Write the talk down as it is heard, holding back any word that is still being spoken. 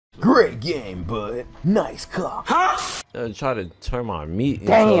Great game, bud. Nice cock. Huh? Try to turn my meat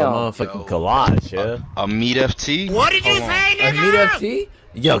into a motherfucking collage, yeah? A meat FT? What did you say, nigga? A meat FT?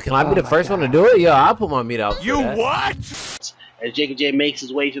 Yo, can I be the first one to do it? Yo, I'll put my meat out. You what? As Jacob J makes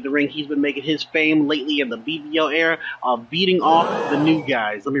his way to the ring, he's been making his fame lately in the BBL era of beating off the new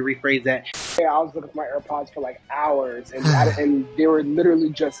guys. Let me rephrase that. Yeah, I was looking for my AirPods for like hours, and they were literally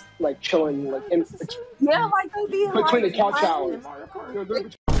just like chilling, like in between the couch hours.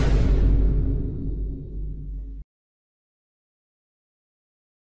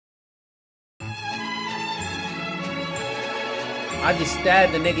 I just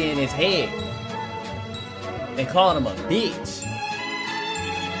stabbed the nigga in his head and called him a bitch.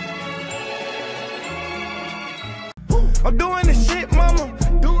 I'm doing the shit, mama.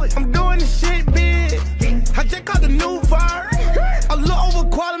 I'm doing the shit, bitch. I just caught the new verse. A little over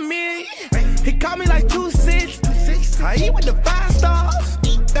 $250,000. He called me like 2-6. I eat with the 5 stars.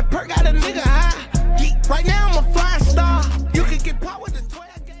 That perk got a nigga high. Right now I'm a flying star. You can get popped with the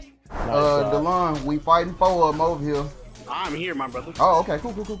 12 game. DeLon, we fighting 4 of them over here. I'm here, my brother. Oh, okay,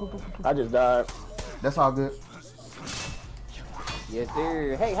 cool. I just died. That's all good. Yes,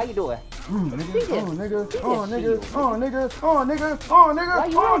 sir. Hey, how you doing? Nigga.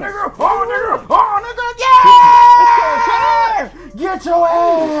 Yeah! Get your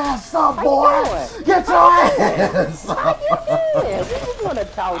ass up, boy! Get your ass up!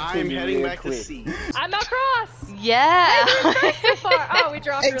 I'm heading back to C. I'm across. Yeah. So far. Oh, we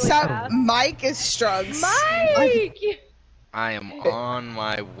dropped really fast. Mike is struggling. Mike! I am on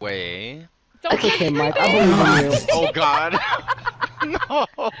my way. Don't Okay, Mike, I believe in you. Oh God. No.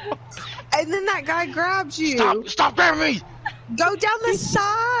 And then that guy grabs you. Stop grabbing me! Go down the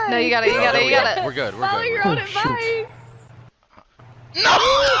side. No, you got it. We're good. Follow your own advice. No!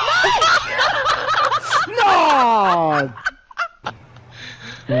 No!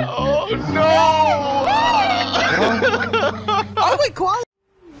 Oh no! Oh, wait, quality.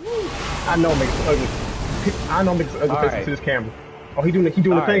 I know makes ugly. I know makes ugly faces to this camera. Oh, he doing the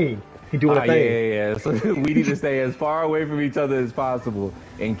thing. He doing the thing. Yeah. So we need to stay as far away from each other as possible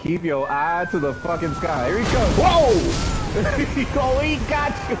and keep your eye to the fucking sky. Here he comes. Whoa! Oh, he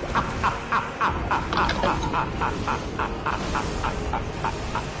got you.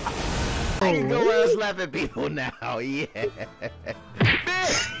 I can go around slapping people now, yeah.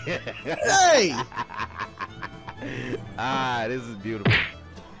 Hey! Ah, this is beautiful.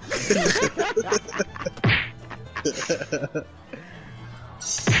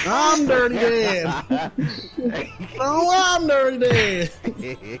 I'm Dirty Dan. Oh, I'm Dirty Dan.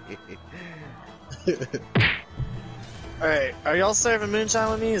 Alright, are y'all serving moonshine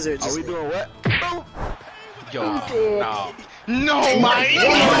with me? Is it just... Are we doing what? Yo, no. No, Mike!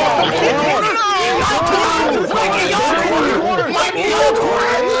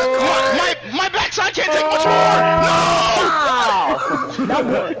 My backside can't take much more!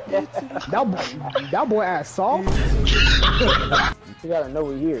 No! That boy ass soft. He gotta know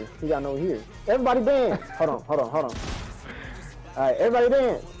we're here. Everybody dance. Hold on. Alright, everybody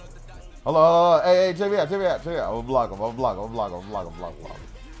dance. Hold on. Hey, check me out. I'm gonna block him.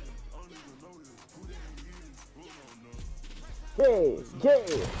 Yeah.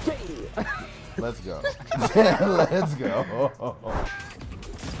 Let's go. Let's go.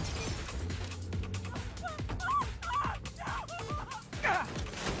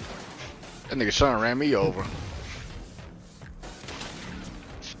 That nigga son ran me over.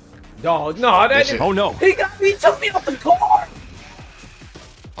 Dog, no, that is, Oh no. he took me off the car.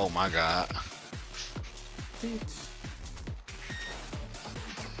 Oh my God.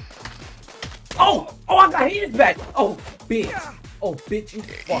 Oh, I got his back. Oh, bitch. Oh, bitch, you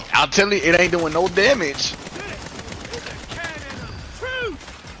fuck. I'll tell you, it ain't doing no damage.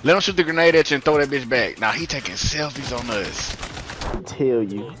 Let him shoot the grenade at you and throw that bitch back. Now he taking selfies on us. Tell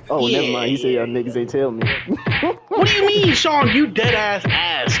you. Oh, yeah. Never mind. He said y'all niggas ain't tell me. What do you mean, Sean? You dead ass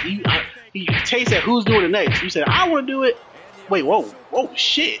ass. You Tay said who's doing it next? You said I want to do it. Wait, whoa,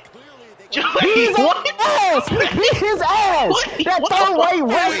 shit. Beat his ass! Beat his ass! That third-way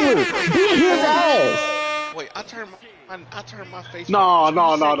wrestler! Beat his ass! Wait, I turned my face. No.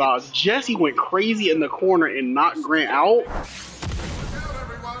 Jesse went crazy in the corner and knocked Grant out.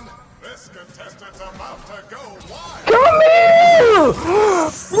 Everyone, this contestant's about to go wild. Come here!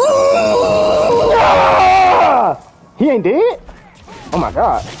 He ain't dead? Oh my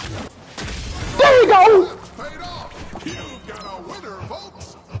God. There he goes! Paid off. You've got a winner,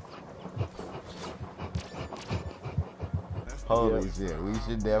 folks. Holy shit, we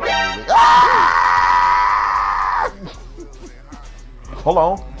should definitely. Hold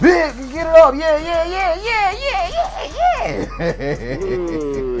on. Big, get it up. Yeah.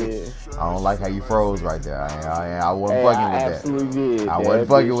 don't like how you froze right there. I wasn't fucking with that. Absolutely did. I wasn't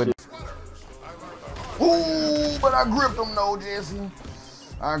fucking with. Ooh, but I gripped him, though, Jesse.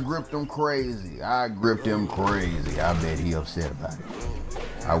 I gripped him crazy. I gripped him crazy. I bet he upset about it.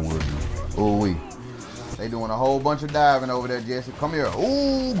 I would be. Ooh, wee. They doing a whole bunch of diving over there, Jesse. Come here.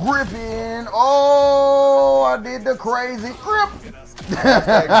 Ooh, gripping. Oh, I did the crazy grip. That's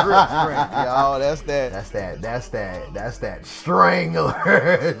that grip strength, y'all. That's that strangler.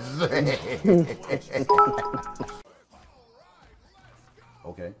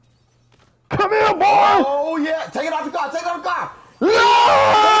 Okay. Come here, boy! Oh yeah, take it off the car. Take it off the car. No!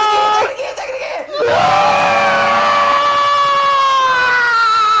 Take it again. Take it again.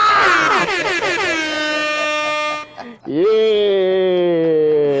 Yeah,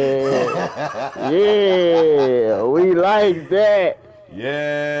 yeah, we like that.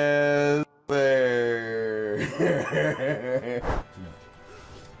 Yes, sir.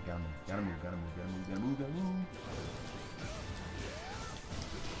 Gotta move.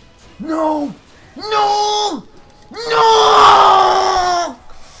 No! No! No!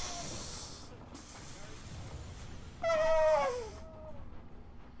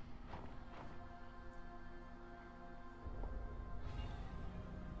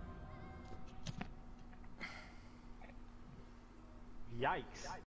 Yikes.